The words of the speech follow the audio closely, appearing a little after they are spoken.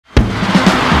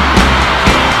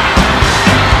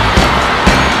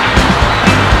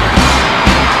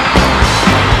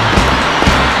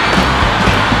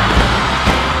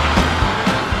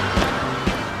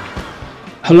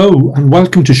Hello and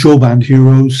welcome to Showband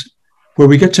Heroes, where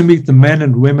we get to meet the men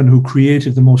and women who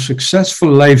created the most successful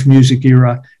live music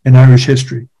era in Irish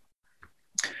history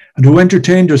and who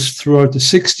entertained us throughout the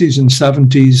 60s and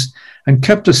 70s and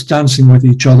kept us dancing with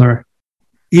each other,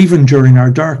 even during our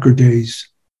darker days.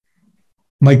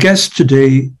 My guest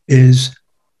today is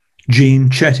Gene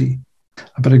Chetty.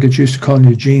 I better get used to calling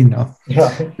you Gene now.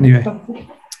 Yeah. Anyway,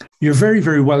 you're very,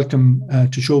 very welcome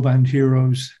to Showband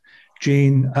Heroes,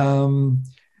 Gene.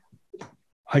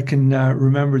 I can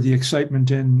remember the excitement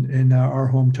in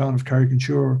our hometown of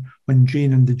Carrick-on-Suir when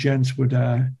Gene and The Gents would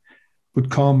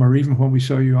come, or even when we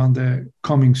saw you on the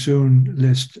coming soon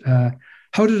list.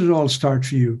 How did it all start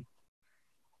for you?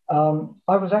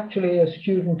 I was actually a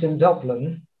student in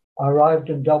Dublin. I arrived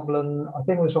in Dublin, I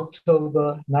think it was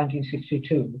October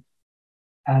 1962,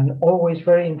 and always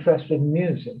very interested in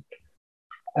music.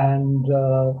 And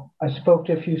I spoke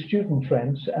to a few student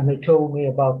friends, and they told me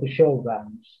about the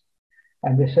Showbands.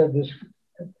 And they said,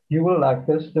 you will like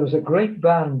this. There was a great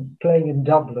band playing in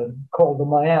Dublin called the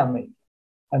Miami.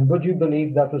 And would you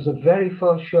believe that was the very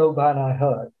first show band I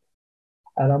heard?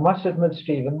 And I must admit,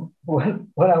 Stephen, when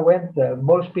I went there,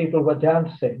 most people were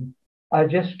dancing. I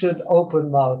just stood open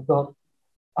mouthed, thought,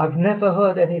 I've never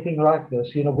heard anything like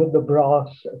this, with the brass,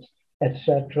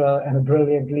 etc., and a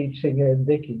brilliant lead singer in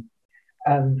Dickey.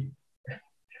 And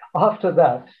after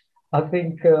that, I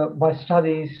think my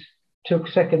studies took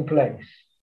second place.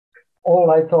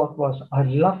 All I thought was, I'd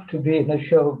love to be in a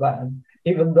show band,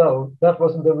 even though that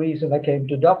wasn't the reason I came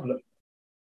to Dublin.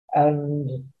 And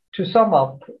to sum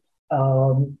up,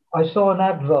 I saw an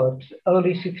advert,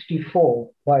 early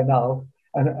 64 by now,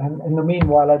 and in the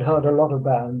meanwhile, I'd heard a lot of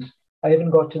bands. I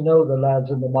even got to know the lads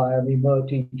in the Miami,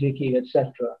 Murty, Dickey,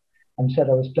 etc., and said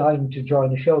I was dying to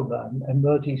join a show band. And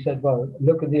Murty said, well,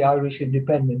 look at the Irish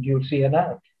Independent, you'll see an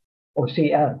ad, or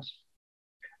see ads.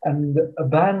 And a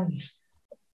band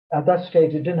at that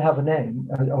stage, it didn't have a name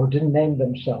or didn't name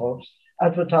themselves,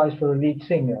 advertised for a lead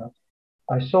singer.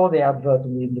 I saw the advert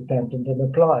in the Independent and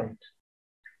applied.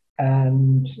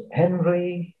 And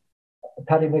Henry,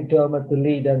 Paddy McDermott, the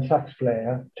lead and sax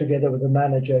player, together with the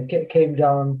manager, came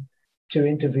down to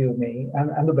interview me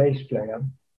and the bass player.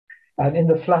 And in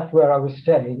the flat where I was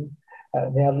staying,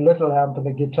 they had a little amp and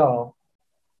a guitar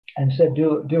and said,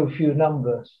 do a few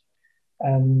numbers.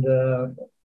 And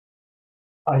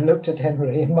I looked at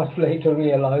Henry and much later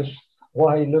realized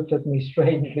why he looked at me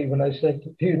strangely when I said,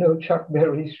 do you know Chuck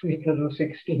Berry's Sweet Little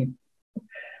 16?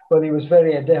 Well, he was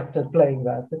very adept at playing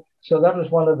that. So that was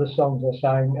one of the songs I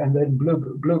sang. And then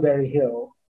Blueberry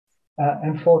Hill.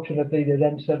 Unfortunately, they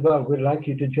then said, well, we'd like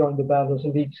you to join the band as a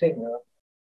lead singer.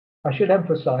 I should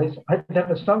emphasize, I'd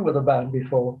never sung with a band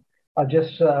before. I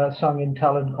just sung in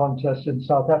talent contests in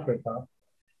South Africa.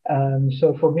 And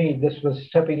so for me, this was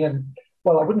stepping in.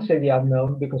 Well, I wouldn't say the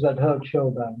unknown because I'd heard show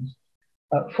bands.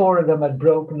 Four of them had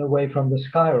broken away from the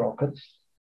Skyrockets,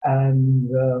 and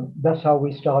that's how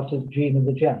we started Gene and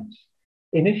The Gents.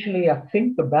 Initially, I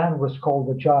think the band was called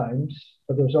The Giants,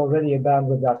 but there was already a band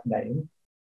with that name.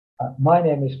 My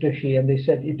name is Dushy, and they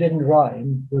said it didn't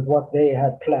rhyme with what they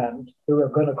had planned. They were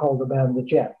going to call the band The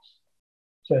Gents.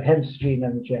 So hence Gene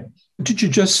and The Gents. Did you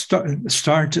just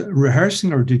start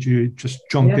rehearsing, or did you just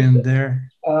jump in there?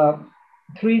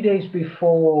 3 days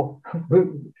before,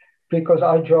 because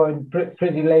I joined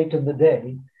pretty late in the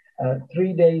day,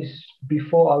 3 days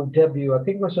before our debut, I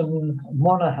think it was in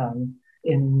Monaghan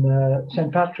in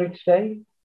St. Patrick's Day.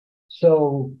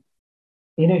 So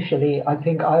initially, I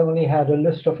think I only had a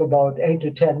list of about 8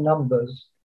 to 10 numbers,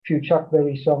 a few Chuck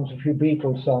Berry songs, a few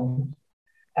Beatles songs.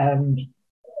 And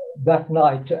that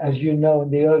night, as you know, in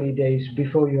the early days,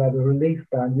 before you had a relief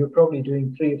band, you're probably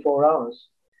doing 3 or 4 hours.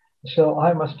 So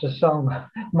I must have sung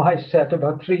my set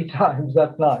about 3 times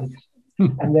that night.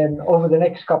 And then over the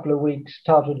next couple of weeks,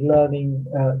 started learning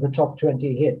the top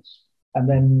 20 hits. And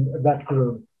then that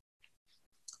grew.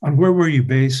 And where were you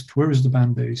based? Where was the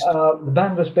band based? The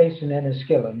band was based in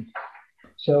Enniskillen.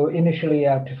 So initially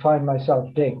I had to find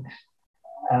myself digs.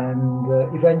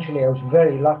 And eventually I was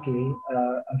very lucky.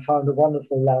 I found a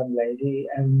wonderful landlady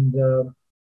and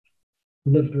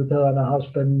lived with her and her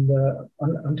husband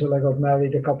until I got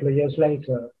married a couple of years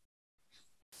later.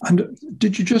 And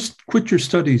did you just quit your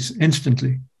studies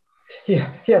instantly?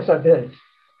 Yeah, yes, I did.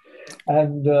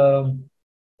 And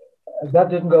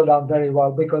that didn't go down very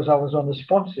well because I was on a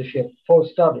sponsorship for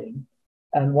studying.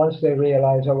 And once they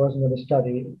realized I wasn't going to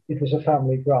study, it was a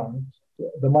family grant.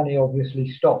 The money obviously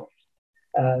stopped.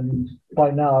 And by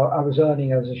now I was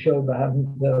earning as a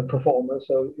showband performer,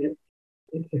 so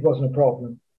it wasn't a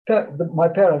problem. My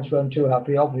parents weren't too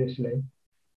happy, obviously.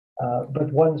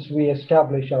 But once we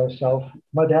established ourselves,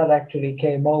 my dad actually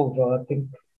came over, I think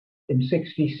in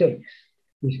 '66.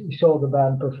 He saw the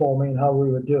band performing, how we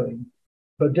were doing,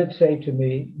 but did say to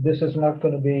me, "This is not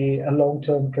going to be a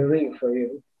long-term career for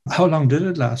you." How long did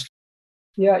it last?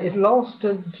 Yeah, it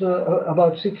lasted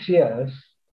about 6 years.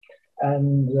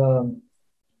 And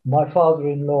my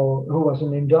father-in-law, who was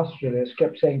an industrialist,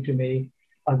 kept saying to me,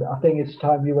 I think it's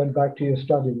time you went back to your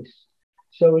studies.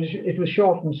 So it was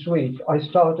short and sweet. I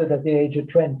started at the age of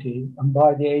 20, and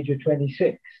by the age of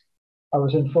 26, I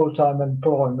was in full-time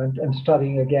employment and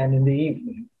studying again in the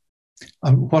evening.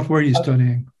 What were you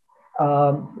studying?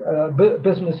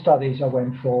 Business studies I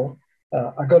went for.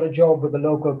 I got a job with a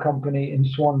local company in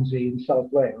Swansea in South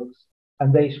Wales,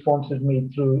 and they sponsored me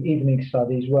through evening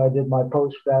studies where I did my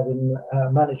postgrad in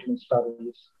management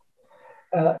studies.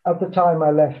 At the time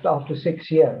I left after 6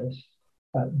 years,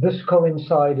 this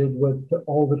coincided with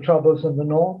all the troubles in the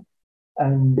north,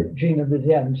 and Gene and The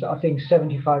Gents, I think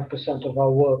 75% of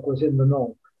our work was in the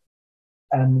north.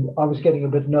 And I was getting a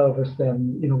bit nervous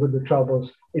then, with the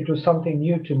troubles. It was something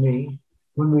new to me.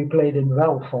 When we played in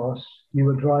Belfast, you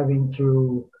were driving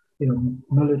through,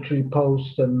 military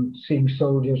posts and seeing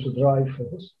soldiers with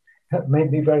rifles. That made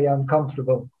me very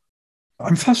uncomfortable.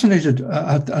 I'm fascinated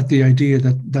at the idea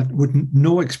that with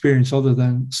no experience other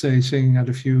than, say, singing at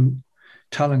a few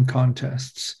talent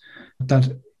contests, that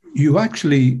you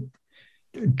actually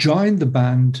joined the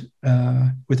band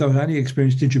without any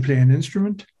experience. Did you play an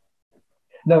instrument?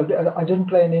 No, I didn't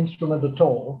play an instrument at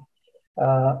all.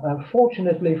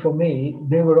 Fortunately for me,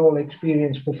 they were all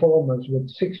experienced performers with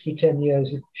 6 to 10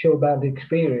 years of show band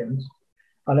experience.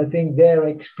 And I think their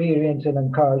experience and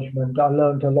encouragement, I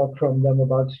learned a lot from them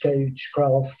about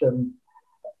stagecraft. And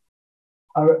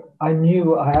I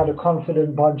knew I had a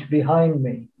confident bunch behind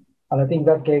me. And I think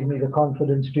that gave me the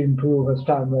confidence to improve as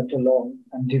time went along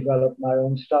and develop my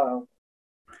own style.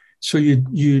 So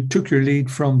you took your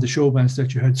lead from the show bands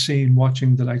that you had seen,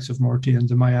 watching the likes of Morty and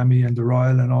the Miami and the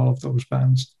Royal and all of those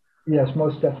bands. Yes,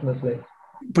 most definitely.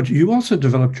 But you also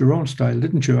developed your own style,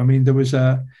 didn't you? I mean, there was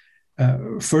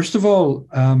first of all,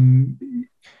 I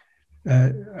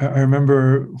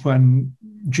remember when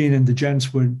Gene and The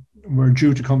Gents were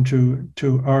due to come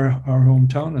to our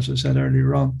hometown, as I said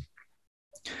earlier on.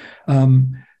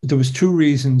 There was 2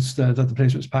 reasons that the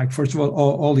place was packed. First of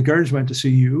all the girls went to see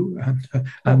you,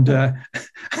 and there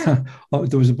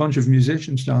was a bunch of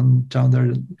musicians down there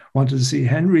that wanted to see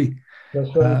Henry.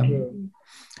 That's very true.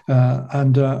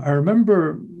 And I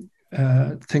remember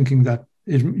thinking that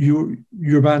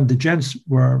your band, The Gents,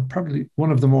 were probably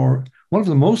one of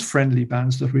the most friendly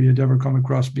bands that we had ever come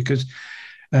across, because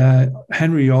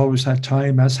Henry always had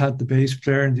time, as had the bass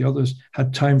player, and the others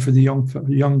had time for the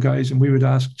young guys, and we would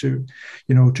ask to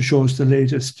show us the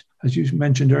latest, as you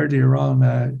mentioned earlier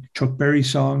on, Chuck Berry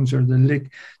songs, or the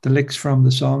licks from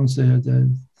the songs,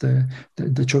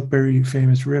 the Chuck Berry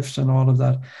famous riffs and all of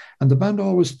that. And the band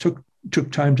always took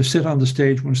time to sit on the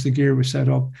stage once the gear was set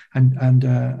up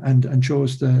and show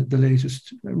us the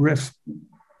latest riff.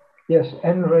 Yes,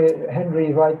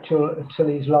 Henry right till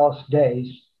his last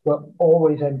days, will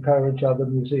always encourage other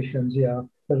musicians. Yeah,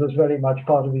 that was very much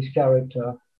part of his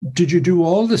character. Did you do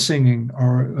all the singing?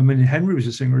 Or, I mean, Henry was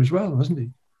a singer as well, wasn't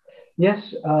he?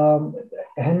 Yes,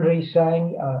 Henry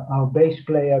sang, our bass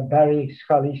player Barry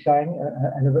Scully sang,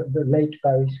 and the late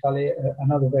Barry Scully,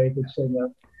 another very good singer.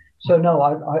 So no,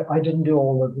 I didn't do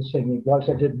all of the singing, whilst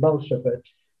I did most of it.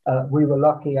 We were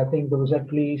lucky. I think there was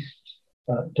at least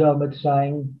Dermot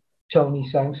sang, Tony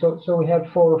sang. So we had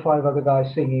 4 or 5 other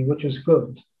guys singing, which was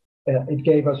good. It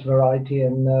gave us variety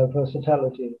and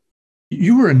versatility.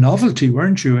 You were a novelty,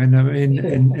 weren't you? And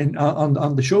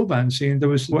on the show band scene, there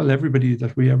was, well, everybody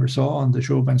that we ever saw on the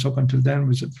show bands up until then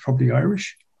was probably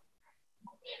Irish.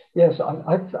 Yes,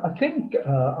 I think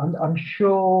I'm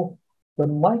sure there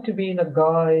might have been a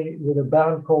guy with a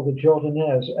band called the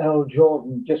Jordanaires, L.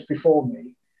 Jordan, just before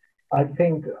me. I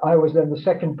think I was then the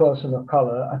second person of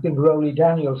color. I think Rolly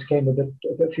Daniels came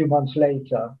a few months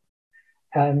later,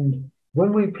 and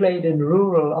when we played in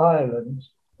rural Ireland,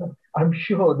 I'm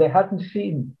sure they hadn't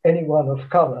seen anyone of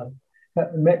color,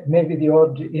 maybe the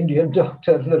odd Indian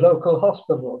doctor in the local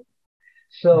hospital.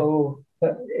 So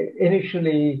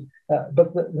initially,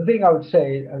 but the thing I would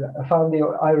say, I found the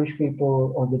Irish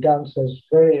people or the dancers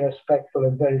very respectful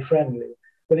and very friendly.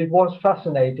 But it was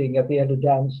fascinating at the end of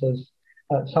dances.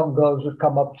 Some girls would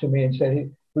come up to me and say,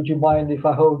 "Would you mind if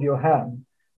I hold your hand?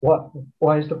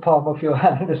 Why is the palm of your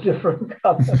hand a different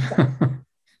color?"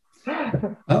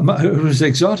 It was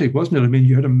exotic, wasn't it? I mean,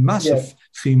 you had a massive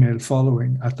female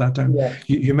following at that time. Yeah.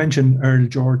 You mentioned Earl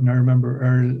Jordan. I remember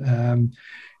Earl.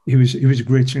 He was a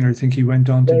great singer. I think he went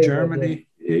on to Germany.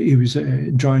 he was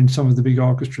joined some of the big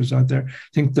orchestras out there. I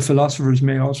think the Philosophers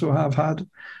may also have had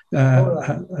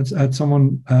had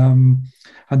someone,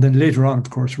 and then later on, of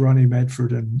course, Ronnie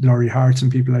Medford and Laurie Hartz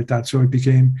and people like that. So it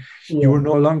became you were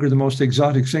no longer the most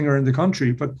exotic singer in the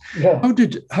country. But how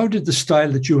did the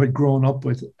style that you had grown up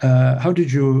with? How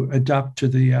did you adapt to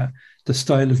the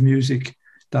style of music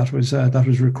that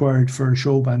was required for a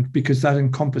show band? Because that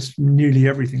encompassed nearly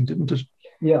everything, didn't it?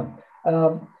 Yeah.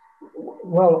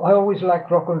 Well, I always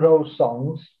liked rock and roll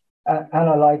songs, and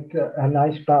I like a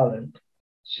nice ballad.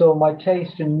 So my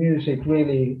taste in music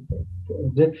really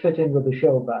did fit in with the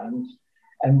show bands.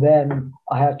 And then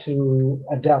I had to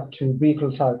adapt to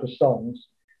Beatles type of songs.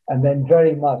 And then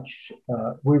very much,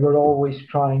 we were always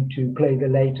trying to play the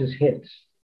latest hits.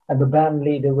 And the band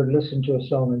leader would listen to a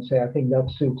song and say, I think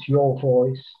that suits your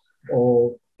voice,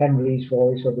 or Henry's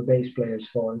voice, or the bass player's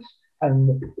voice.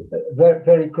 And very,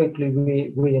 very quickly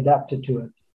we adapted to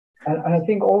it. And I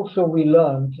think also we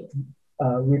learned,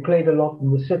 we played a lot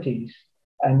in the cities.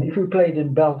 And if we played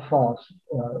in Belfast,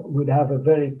 we'd have a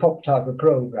very pop type of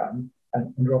program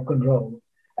and rock and roll.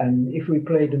 And if we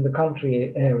played in the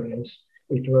country areas,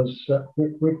 it was,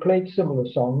 we played similar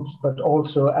songs, but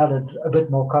also added a bit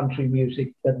more country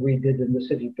music that we did in the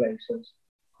city places.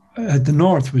 The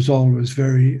North was always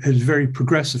very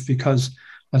progressive because,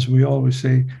 as we always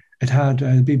say, it had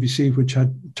the BBC, which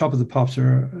had Top of the Pops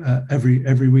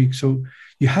every week. So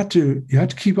you had to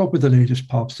keep up with the latest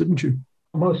pops, didn't you?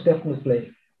 Most definitely,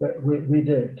 we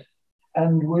did.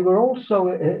 And we were also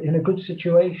in a good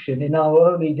situation in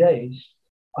our early days.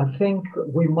 I think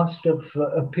we must have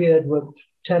appeared with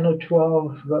 10 or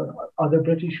 12 other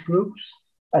British groups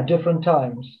at different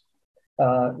times,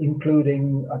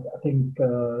 including, I think,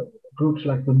 groups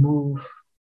like The Move,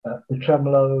 the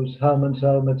Tremeloes, Herman's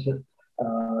Helmets,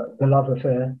 The Love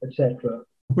Affair, etc.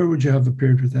 Where would you have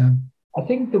appeared with them? I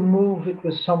think The Move, it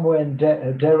was somewhere in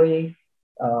Derry.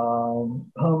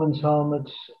 Herman's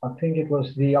Helmets, I think it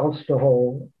was the Ulster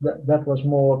Hall. That was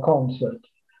more a concert.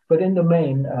 But in the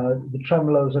main, the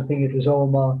Tremeloes, I think it was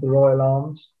Omagh, the Royal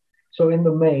Arms. So in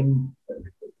the main,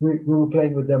 we were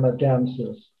playing with them at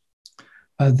dances.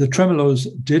 The Tremeloes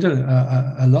did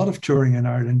a lot of touring in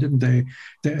Ireland, didn't they?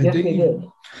 Yes, they did.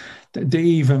 They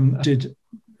even did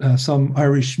some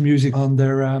Irish music on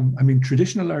their,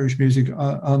 traditional Irish music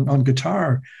on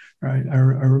guitar, right? I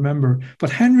remember. But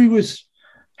Henry was,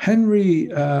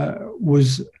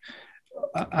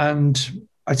 and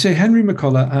I'd say Henry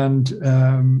McCullough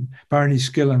and Barney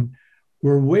Skillen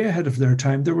were way ahead of their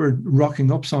time. They were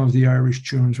rocking up some of the Irish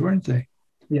tunes, weren't they?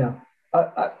 Yeah,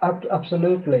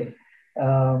 absolutely.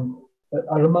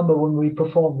 I remember when we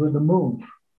performed with The Move,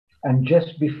 and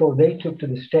just before they took to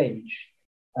the stage,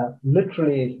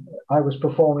 literally, I was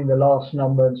performing the last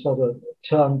number and sort of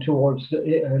turned towards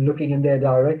looking in their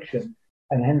direction,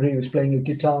 and Henry was playing a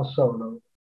guitar solo.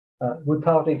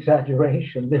 Without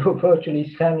exaggeration, they were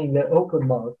virtually standing there open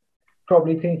mouthed,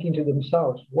 probably thinking to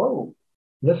themselves, whoa,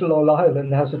 little old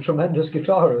Ireland has a tremendous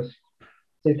guitarist.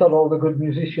 They thought all the good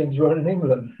musicians were in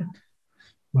England.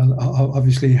 Well,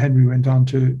 obviously, Henry went on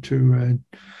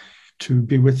to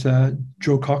be with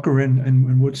Joe Cocker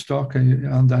in Woodstock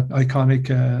on that iconic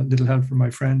Little Help from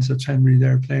My Friends. That's Henry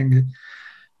there playing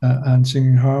and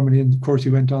singing harmony. And of course,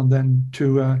 he went on then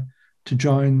to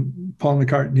join Paul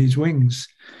McCartney's Wings.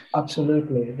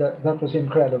 Absolutely, that was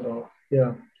incredible.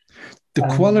 Yeah, the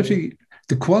quality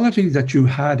that you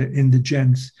had in the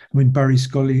Gents. I mean, Barry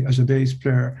Scully as a bass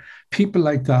player, people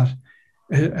like that.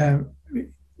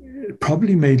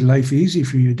 Probably made life easy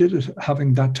for you, did it,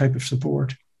 having that type of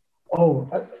support? Oh,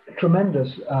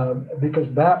 tremendous, because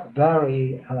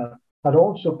Barry had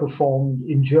also performed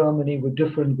in Germany with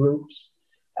different groups.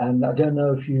 And I don't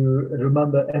know if you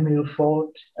remember Emil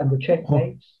Fort and the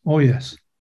Checkmates. Oh yes.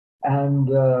 And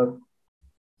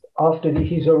after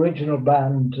his original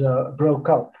band broke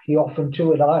up, he often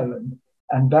toured Ireland.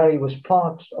 And Barry was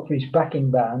part of his backing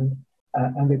band,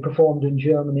 and they performed in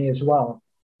Germany as well.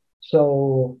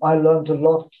 So I learned a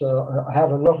lot. I had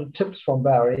a lot of tips from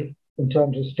Barry in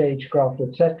terms of stagecraft,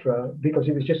 etc., because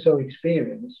he was just so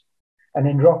experienced. And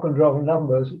in rock and roll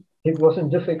numbers, it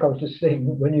wasn't difficult to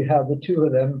sing when you have the two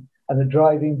of them and a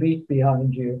driving beat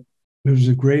behind you. It was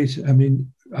a great, I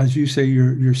mean, as you say,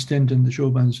 your stint in the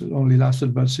Showbands only lasted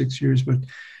about 6 years, but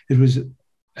it was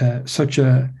such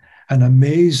an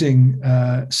amazing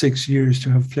 6 years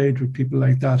to have played with people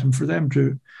like that. And for them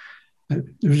to,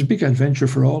 it was a big adventure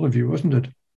for all of you, wasn't it?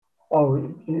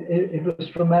 Oh, it was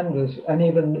tremendous. And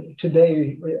even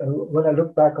today, when I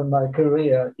look back on my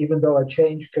career, even though I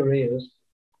changed careers,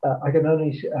 I can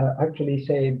only actually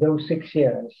say those 6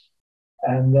 years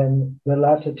And then the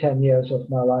latter 10 years of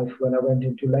my life when I went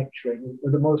into lecturing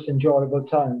were the most enjoyable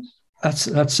times. That's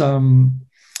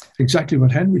exactly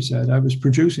what Henry said. I was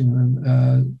producing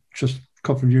him just a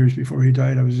couple of years before he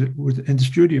died. I was in the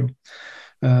studio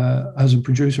as a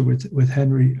producer with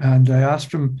Henry, and I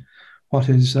asked him what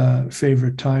his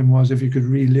favorite time was, if he could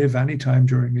relive any time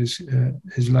during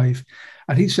his life,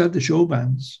 and he said the show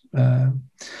bands. And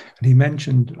he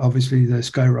mentioned obviously the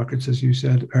Skyrockets, as you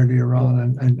said earlier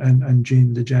on, and Gene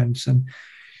and The Gents, and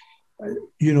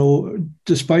you know,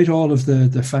 despite all of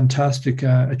the fantastic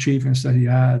achievements that he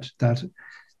had, that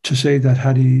to say that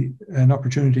had he an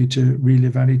opportunity to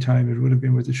relive any time, it would have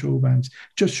been with the show bands,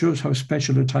 just shows how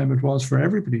special a time it was for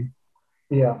everybody.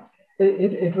 Yeah,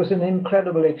 it was an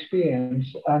incredible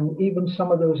experience. And even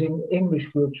some of those English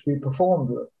groups we performed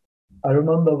with. I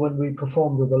remember when we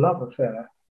performed with The Love Affair,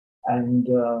 and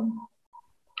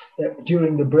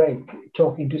during the break,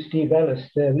 talking to Steve Ellis,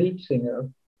 their lead singer,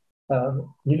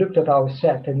 he looked at our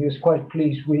set and he was quite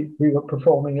pleased we were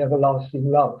performing Everlasting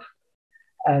Love.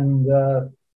 And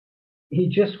he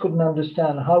just couldn't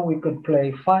understand how we could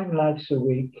play 5 nights a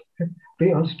week,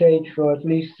 be on stage for at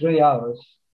least 3 hours.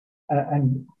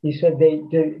 And he said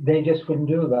they just couldn't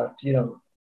do that, you know,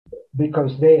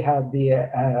 because they had the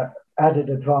added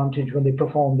advantage when they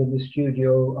performed in the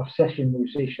studio of session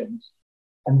musicians.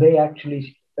 And they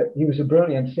actually, he was a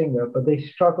brilliant singer, but they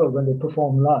struggled when they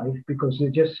performed live because they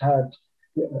just had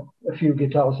a few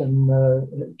guitars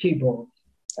and keyboard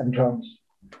and drums.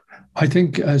 I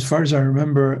think, as far as I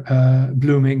remember,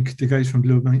 Bloom Inc., the guys from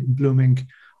Bloom Inc.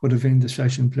 would have been the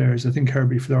session players. I think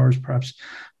Herbie Flowers perhaps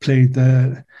played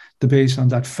the bass on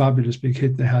that fabulous big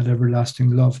hit they had,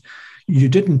 Everlasting Love. You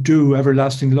didn't do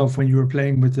Everlasting Love when you were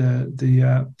playing with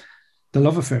the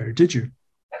Love Affair, did you?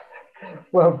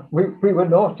 Well, we were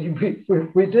naughty.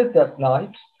 We did that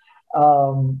night.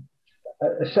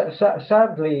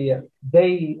 Sadly,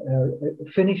 they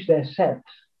finished their set,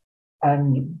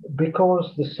 and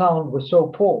because the sound was so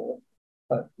poor,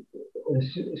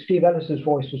 Steve Ellis's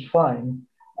voice was fine.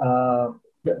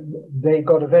 They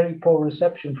got a very poor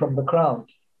reception from the crowd,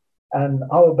 and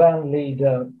our band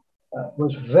leader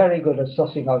was very good at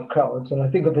sussing out crowds, and I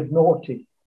think a bit naughty.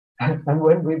 And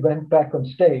when we went back on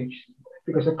stage,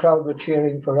 because the crowd were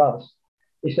cheering for us,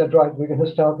 he said, right, we're going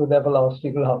to start with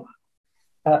Everlasting Love.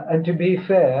 And to be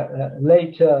fair,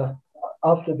 later,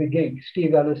 after the gig,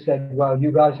 Steve Ellis said, well,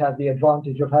 you guys had the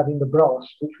advantage of having the brass,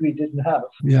 which we didn't have.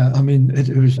 Yeah, I mean, it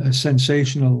was a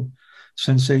sensational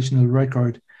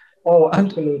record. Oh,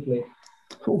 absolutely.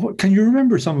 And can you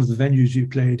remember some of the venues you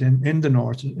played in the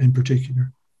North in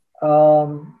particular?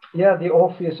 Yeah, the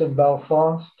Orpheus in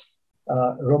Belfast,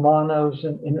 Romano's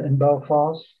in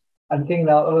Belfast. I think in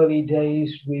our early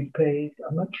days we played,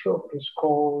 I'm not sure what it's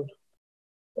called,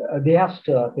 the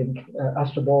Astor, I think,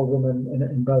 Astor Ballroom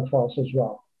in Belfast as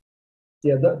well.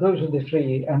 Yeah, those are the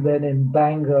 3. And then in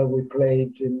Bangor we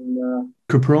played in...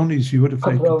 Caproni's, you would have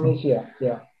played. Caproni's, yeah.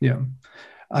 Yeah.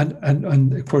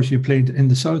 And of course you played in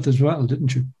the South as well,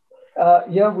 didn't you?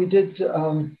 Yeah, we did.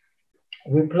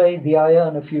 We played the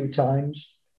Iron a few times.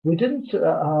 We didn't...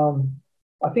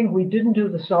 I think we didn't do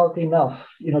the South enough,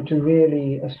 you know, to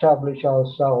really establish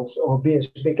ourselves or be as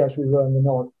big as we were in the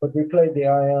North. But we played the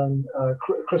Iron,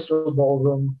 Crystal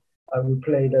Ballroom. We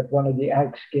played at one of the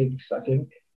Ags gigs, I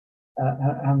think,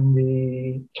 and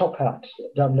the Top Hat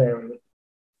down there.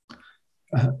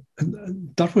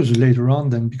 That was later on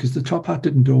then, because the Top Hat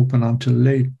didn't open until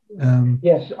late.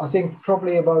 Yes, I think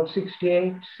probably about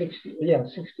 68, I think.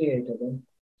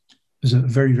 It was a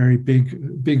very, very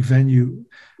big venue.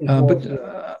 But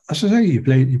as I say, you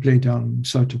played down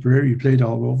South Tipperary, you played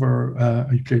all over,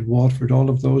 you played Waterford,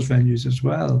 all of those venues as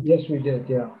well. Yes, we did,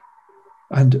 yeah.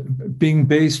 And being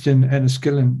based in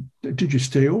Enniskillen, did you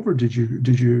stay over? Did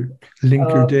you link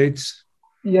your dates?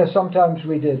 Yeah, sometimes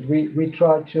we did. We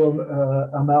tried to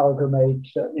amalgamate,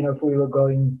 you know, if we were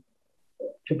going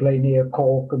to play near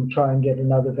Cork and try and get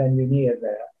another venue near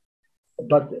there.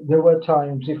 But there were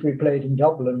times if we played in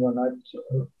Dublin one night,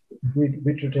 we'd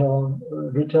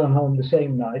return home the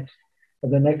same night,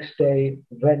 and the next day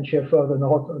venture further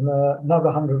north on another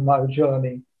 100-mile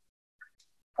journey.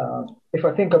 If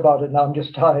I think about it now, I'm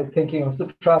just tired thinking of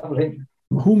the traveling.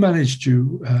 Who managed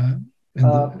you?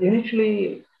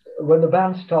 Initially, when the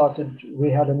band started,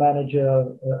 we had a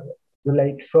manager, the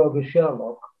late Fergus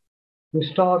Sherlock, who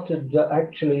started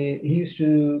actually, he used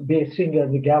to be a singer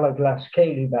in the Gallaglass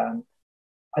Cayley band.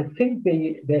 I think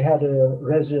they had a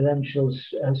residential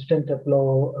stint at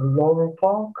Laurel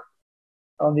Park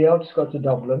on the outskirts of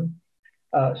Dublin.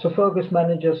 So Fergus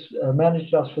managed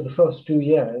us for the first 2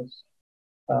 years.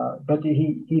 But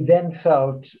he then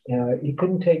felt he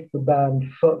couldn't take the band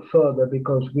further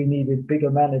because we needed bigger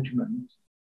management.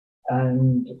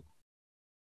 And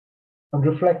on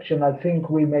reflection, I think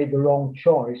we made the wrong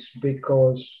choice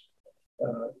because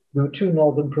there were two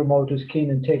northern promoters keen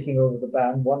in taking over the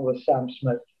band. One was Sam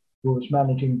Smith, who was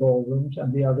managing Ballrooms,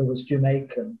 and the other was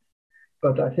Jamaican.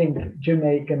 But I think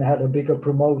Jamaican had a bigger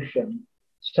promotion.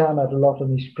 Sam had a lot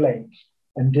on his plate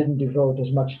and didn't devote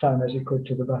as much time as he could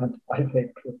to the band, I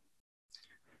think.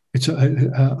 It's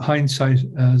hindsight,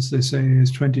 as they say,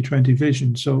 is 20/20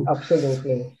 vision. So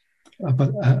absolutely.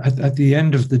 But at the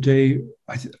end of the day,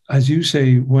 as you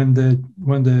say, when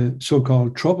the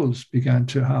so-called troubles began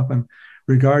to happen,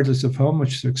 regardless of how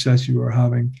much success you were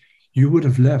having, you would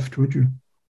have left, would you?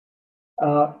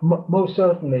 Most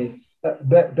certainly.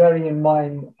 Bearing in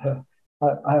mind,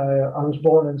 I was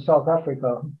born in South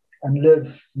Africa and lived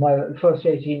my first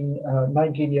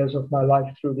 19 years of my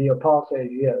life through the apartheid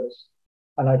years.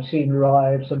 And I've seen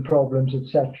riots and problems,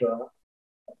 etc.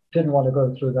 Didn't want to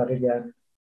go through that again.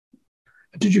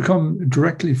 Did you come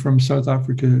directly from South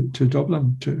Africa to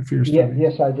Dublin for your studies?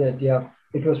 Yes, I did, yeah.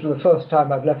 It was the first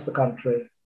time I've left the country.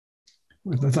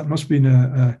 Well, that must have been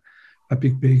a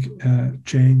big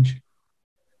change.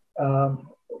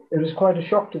 It was quite a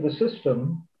shock to the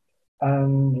system.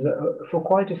 And for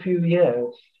quite a few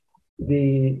years,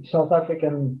 the South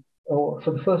African, or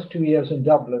for the first 2 years in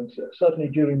Dublin, certainly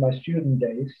during my student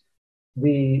days,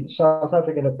 the South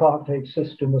African apartheid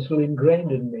system was still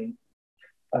ingrained in me.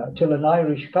 Till an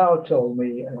Irish pal told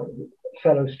me, a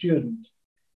fellow student,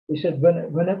 he said,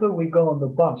 whenever we go on the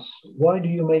bus, why do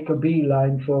you make a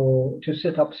beeline to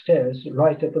sit upstairs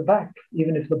right at the back,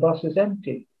 even if the bus is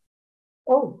empty?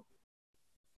 Oh,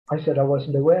 I said, I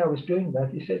wasn't aware I was doing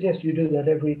that. He said, yes, you do that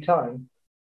every time.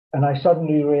 And I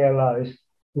suddenly realized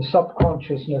the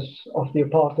subconsciousness of the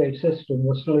apartheid system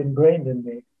was still ingrained in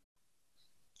me.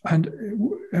 And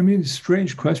I mean, it's a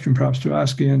strange question perhaps to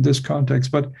ask you in this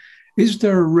context, but is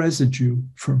there a residue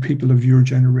from people of your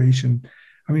generation?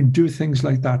 I mean, do things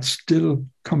like that still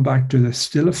come back to this,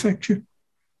 still affect you?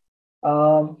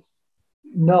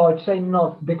 No, I'd say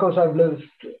not, because I've lived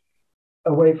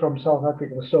away from South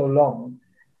Africa for so long.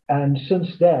 And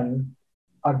since then,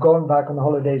 I've gone back on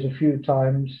holidays a few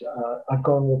times. I've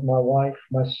gone with my wife,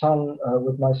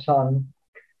 with my son.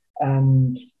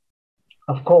 And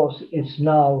of course, it's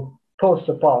now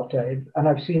post-apartheid, and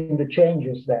I've seen the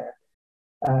changes there.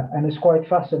 And it's quite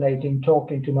fascinating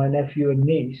talking to my nephew and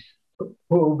niece who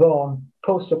were born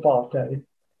post-apartheid,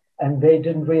 and they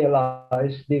didn't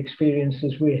realize the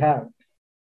experiences we had.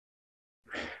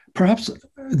 Perhaps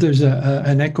there's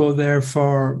an echo there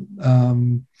for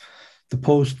the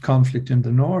post-conflict in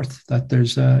the North, that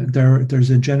there's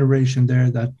a generation there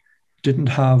that didn't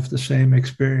have the same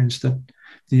experience, that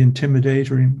the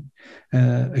intimidating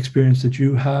experience that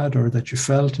you had or that you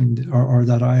felt or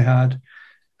that I had.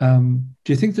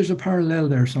 Do you think there's a parallel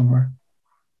there somewhere?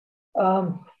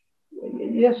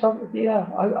 Yes,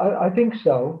 I think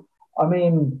so. I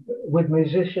mean, with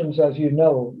musicians, as you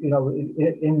know,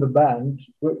 in the band,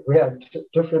 we had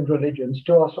different religions.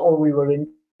 To us, all we were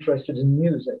interested in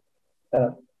music.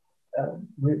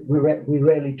 We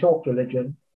rarely talked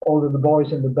religion, although the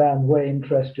boys in the band were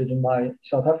interested in my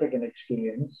South African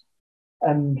experience.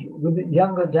 And with the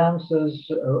younger dancers,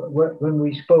 when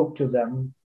we spoke to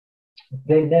them,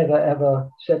 they never ever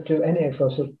said to any of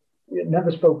us,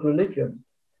 never spoke religion.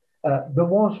 There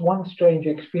was one strange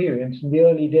experience in the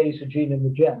early days of Gene and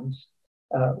The Gents.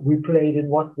 We played in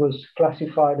what was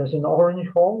classified as an orange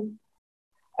hall.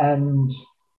 And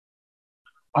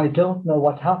I don't know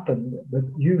what happened, but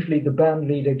usually the band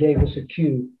leader gave us a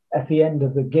cue at the end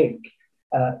of the gig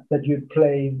that you'd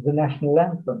play the national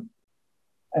anthem.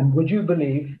 And would you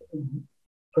believe,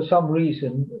 for some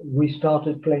reason, we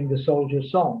started playing the soldier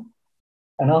song.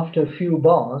 And after a few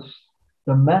bars,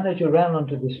 the manager ran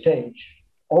onto the stage,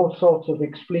 all sorts of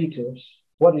expletives.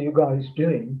 What are you guys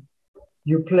doing?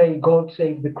 You play God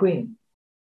Save the Queen.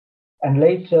 And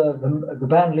later, the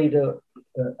band leader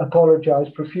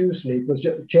apologized profusely. It was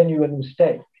a genuine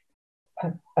mistake.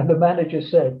 And the manager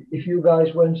said, if you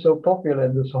guys weren't so popular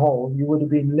in this hall, you would have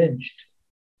been lynched.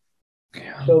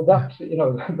 Yeah, so that,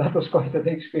 that was quite an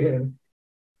experience.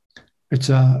 It's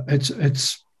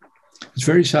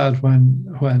very sad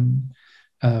when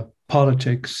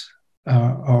politics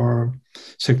or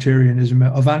sectarianism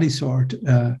of any sort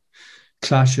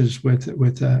clashes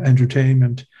with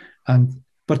entertainment.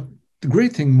 But the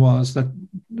great thing was that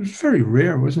it was very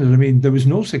rare, wasn't it? I mean, there was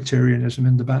no sectarianism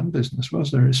in the band business,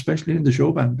 was there? Especially in the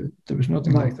show band, there was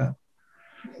nothing like that.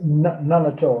 None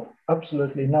at all.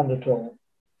 Absolutely none at all.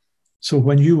 So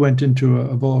when you went into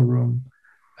a ballroom,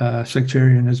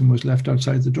 sectarianism was left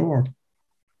outside the door.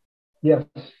 Yes,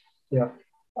 yeah.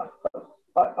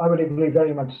 I would agree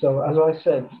very much so. As I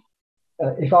said,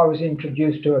 if I was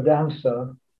introduced to a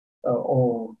dancer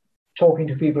or talking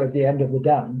to people at the end of the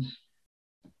dance,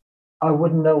 I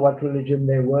wouldn't know what religion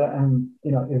they were, and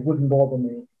it wouldn't bother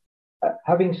me.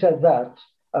 Having said that,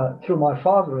 through my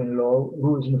father-in-law,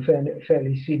 who was in a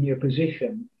fairly senior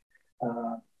position,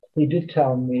 he did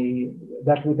tell me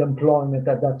that with employment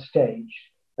at that stage,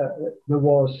 there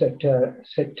was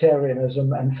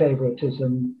sectarianism and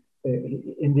favoritism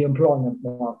in the employment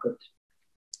market.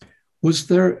 Was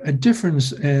there a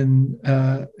difference in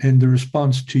the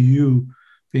response to you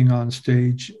being on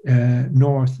stage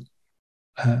north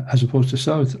as opposed to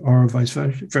south, or vice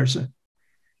versa?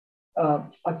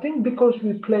 I think because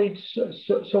we played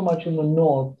so much in the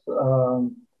north,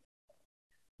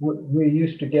 we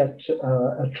used to get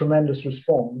a tremendous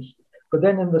response. But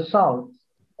then in the south,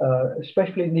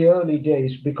 especially in the early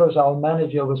days, because our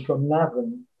manager was from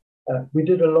Navan, we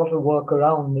did a lot of work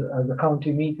around the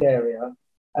County Meath area,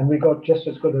 and we got just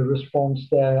as good a response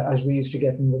there as we used to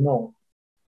get in the north.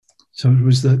 So it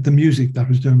was the music that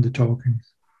was doing the talking.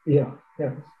 Yeah.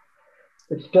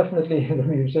 It's definitely the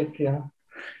music, yeah.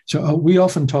 So we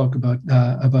often talk about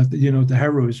the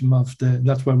heroism of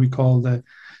that's why we call the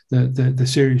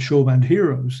series Showband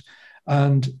Heroes,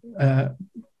 and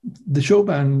the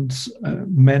showbands,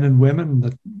 men and women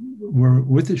that were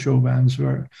with the showbands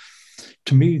were,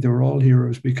 to me, they were all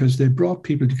heroes because they brought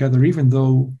people together, even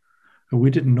though we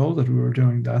didn't know that we were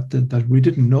doing that we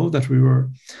didn't know that we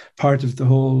were part of the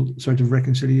whole sort of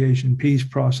reconciliation, peace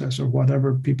process, or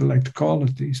whatever people like to call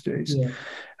it these days. Yeah.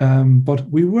 But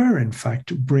we were, in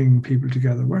fact, bringing people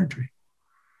together, weren't we?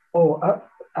 Oh,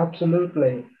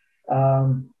 absolutely.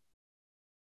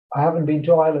 I haven't been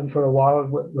to Ireland for a while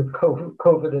with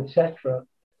COVID, etc.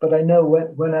 But I know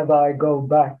whenever I go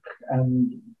back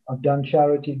and I've done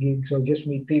charity gigs or just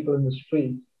meet people in the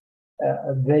street,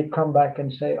 they come back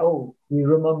and say, "Oh, we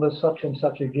remember such and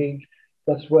such a gig.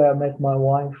 That's where I met my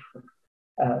wife,"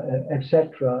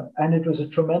 etc. And it was a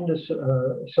tremendous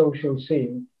social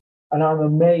scene. And I'm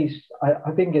amazed.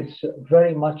 I think it's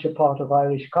very much a part of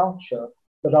Irish culture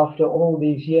that after all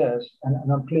these years,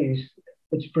 and I'm pleased,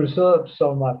 it's preserved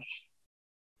so much.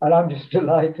 And I'm just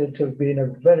delighted to have been a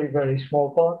very, very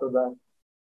small part of that.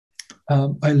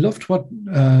 I loved what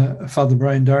Father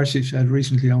Brian Darcy said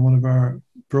recently on one of our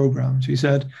programs. He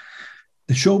said,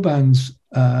 the show bands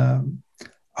are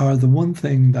the one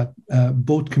thing that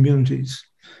both communities,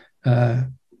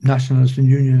 nationalist and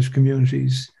unionist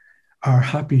communities, are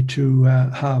happy to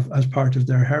have as part of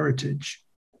their heritage.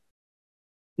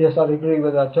 Yes, I'd agree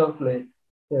with that totally.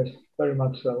 Yes, very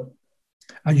much so.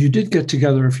 And you did get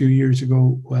together a few years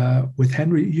ago with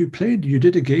Henry. You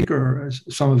did a gig or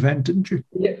some event, didn't you?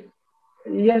 Yeah.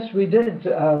 Yes, we did,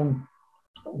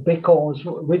 because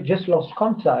we just lost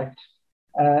contact.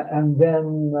 And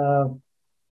then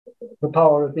the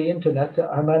power of the internet,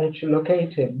 I managed to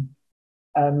locate him.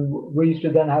 And we used to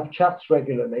then have chats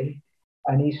regularly.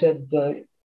 And he said,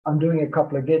 I'm doing a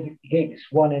couple of gigs,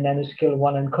 one in Enniskillen,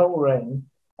 one in Coleraine.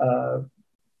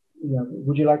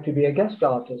 Would you like to be a guest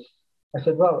artist? I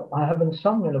said, well, I haven't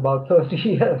sung in about 30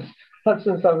 years. That's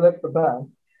since I left the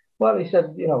band. Well, he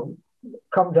said,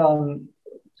 come down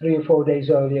 3 or 4 days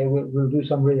earlier, we'll do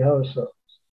some rehearsals.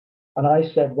 And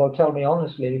I said, well, tell me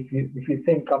honestly, if you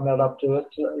think I'm not up to it,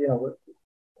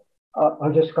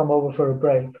 I'll just come over for a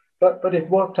break. But it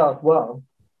worked out well.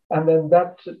 And then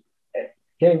that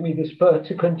gave me the spur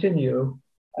to continue.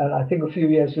 And I think a few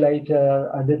years later,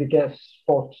 I did a guest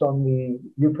spot on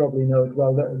you probably know it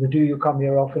well, the Do You Come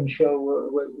Here Often show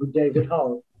with David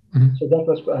Hull. Mm-hmm. So that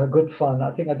was good fun.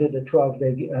 I think I did a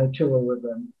 12-day tour with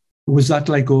them. Was that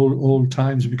like old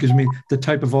times? Because I mean, the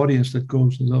type of audience that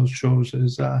goes to those shows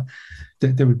is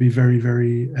they would be very,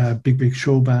 very big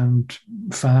show band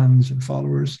fans and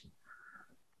followers.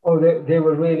 Oh, they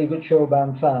were really good show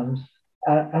band fans.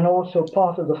 And also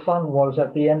part of the fun was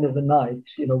at the end of the night,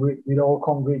 we'd all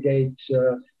congregate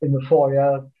in the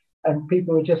foyer and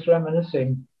people were just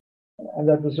reminiscing. And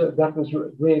that was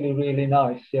really, really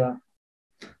nice, yeah.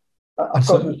 Of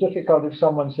course, it was difficult if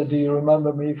someone said, do you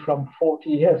remember me from 40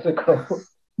 years ago?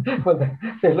 Well,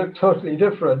 they look totally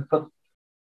different. But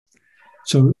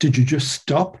so did you just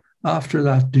stop after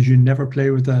that? Did you never play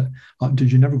with that?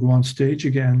 Did you never go on stage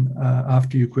again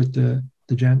after you quit the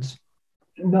Gents?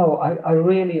 No,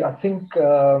 I think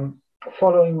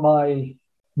following my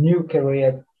new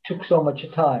career took so much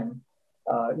time,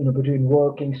 between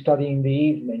working, studying in the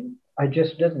evening. I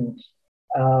just didn't.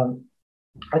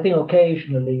 I think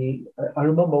occasionally, I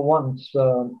remember once,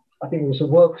 I think it was a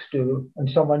works do, and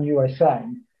someone knew I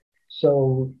sang.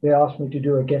 So they asked me to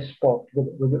do a guest spot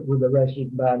with a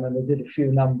resident band, and I did a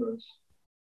few numbers.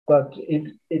 But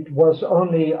it was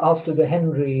only after the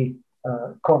Henry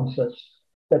concerts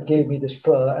that gave me the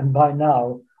spur, and by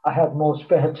now I had more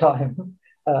spare time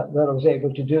that I was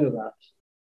able to do that.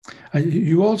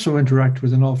 You also interact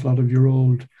with an awful lot of your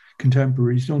old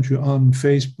contemporaries, don't you, on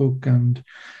Facebook? And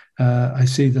I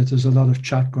see that there's a lot of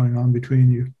chat going on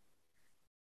between you.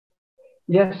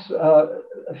 Yes,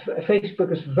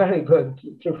 Facebook is very good.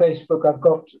 Through Facebook, I've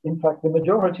got, in fact, the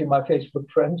majority of my Facebook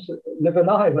friends live in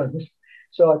Ireland.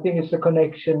 So I think it's the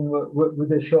connection with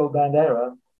the Showband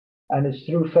era. And it's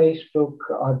through Facebook.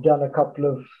 I've done a couple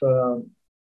of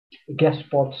guest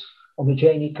spots on the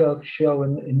Janie Kirk show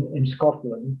in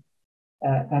Scotland.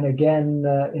 And again,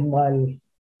 in my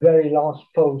very last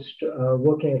post,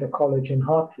 working at a college in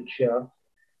Hertfordshire,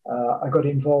 I got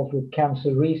involved with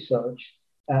cancer research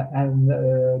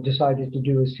and decided to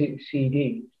do a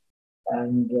CD.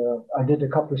 And I did a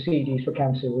couple of CDs for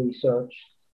cancer research.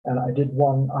 And I did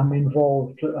one. I'm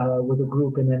involved with a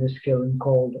group in Enniskillen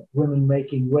called Women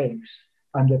Making Waves.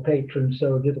 I'm their patron,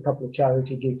 so I did a couple of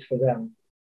charity gigs for them.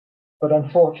 But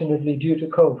unfortunately, due to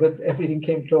COVID, everything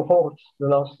came to a halt the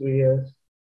last 3 years.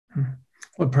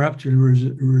 Well, perhaps you'll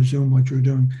resume what you're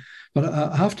doing. But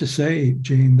I have to say,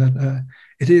 Gene, that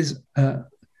it is an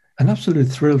absolute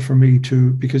thrill for me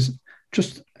because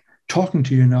just talking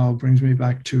to you now brings me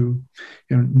back to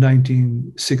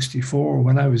 1964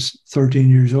 when I was 13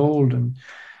 years old, and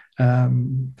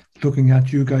looking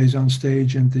at you guys on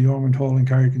stage in the Ormond Hall in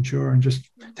Carrick-on-Suir and just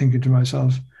thinking to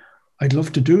myself, I'd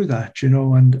love to do that,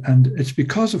 and it's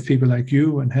because of people like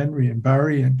you and Henry and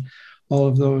Barry and all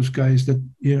of those guys that,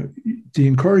 the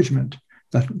encouragement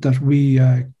that we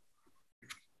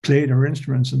played our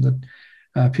instruments, and that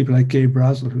people like Gabe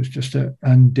Brazel, who's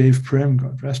and Dave Prim,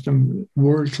 God rest him,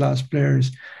 world-class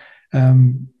players,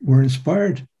 were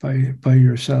inspired by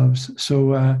yourselves.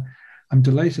 So I'm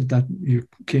delighted that you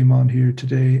came on here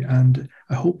today, and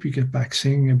I hope you get back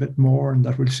singing a bit more, and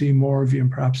that we'll see more of you,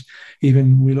 and perhaps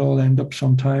even we'll all end up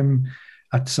sometime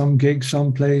at some gig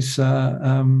someplace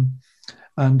and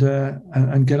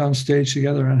get on stage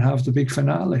together and have the big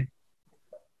finale.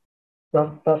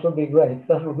 That would be great.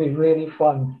 That would be really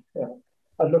fun. Yeah.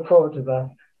 I look forward to that.